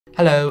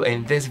Hello,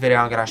 in this video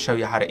I'm gonna show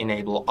you how to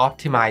enable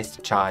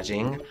optimized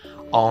charging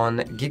on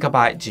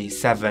GIGABYTE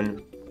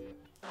G7.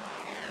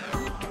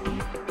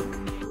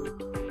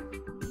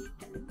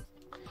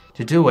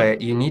 To do it,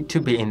 you need to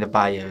be in the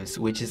BIOS,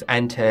 which is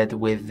entered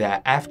with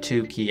the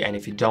F2 key, and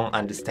if you don't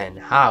understand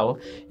how,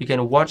 you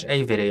can watch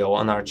a video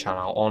on our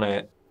channel on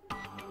it.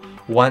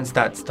 Once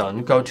that's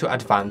done, go to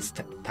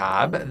Advanced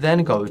tab,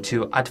 then go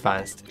to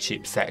Advanced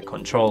Chipset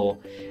Control.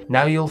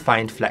 Now you'll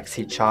find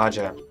Flexi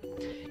Charger.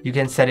 You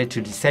can set it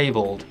to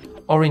disabled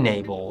or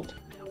enabled.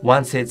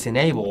 Once it's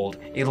enabled,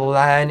 it'll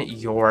learn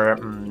your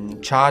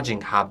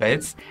charging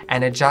habits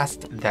and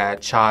adjust the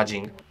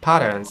charging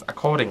patterns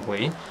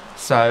accordingly.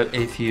 So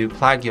if you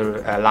plug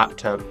your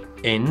laptop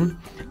in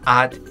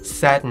at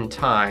certain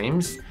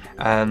times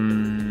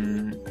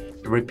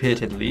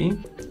repeatedly,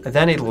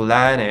 then it'll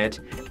learn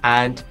it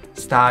and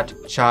start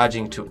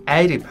charging to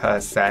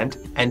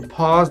 80% and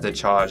pause the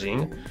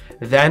charging.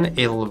 Then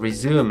it'll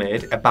resume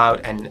it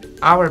about an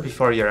hour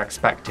before you're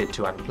expected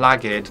to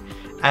unplug it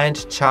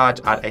and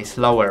charge at a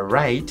slower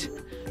rate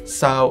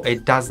so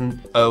it doesn't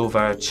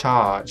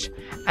overcharge.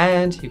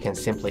 And you can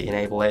simply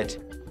enable it,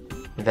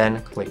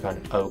 then click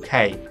on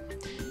OK.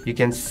 You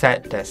can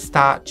set the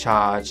start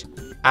charge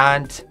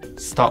and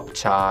stop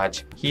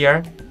charge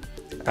here.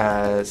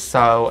 You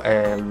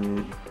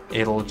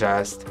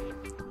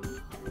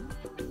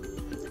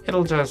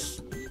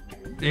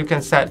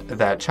can set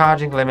the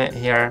charging limit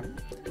here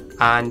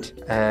and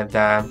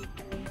the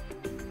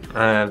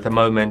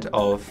moment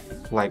of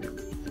like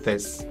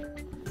this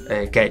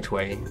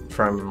gateway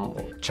from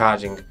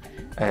charging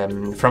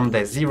from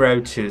the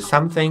 0 to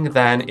something,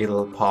 then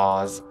it'll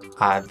pause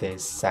at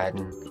this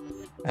certain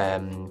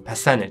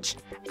percentage.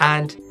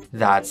 And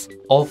that's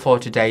all for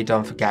today.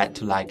 Don't forget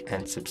to like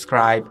and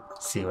subscribe.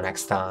 See you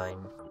next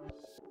time.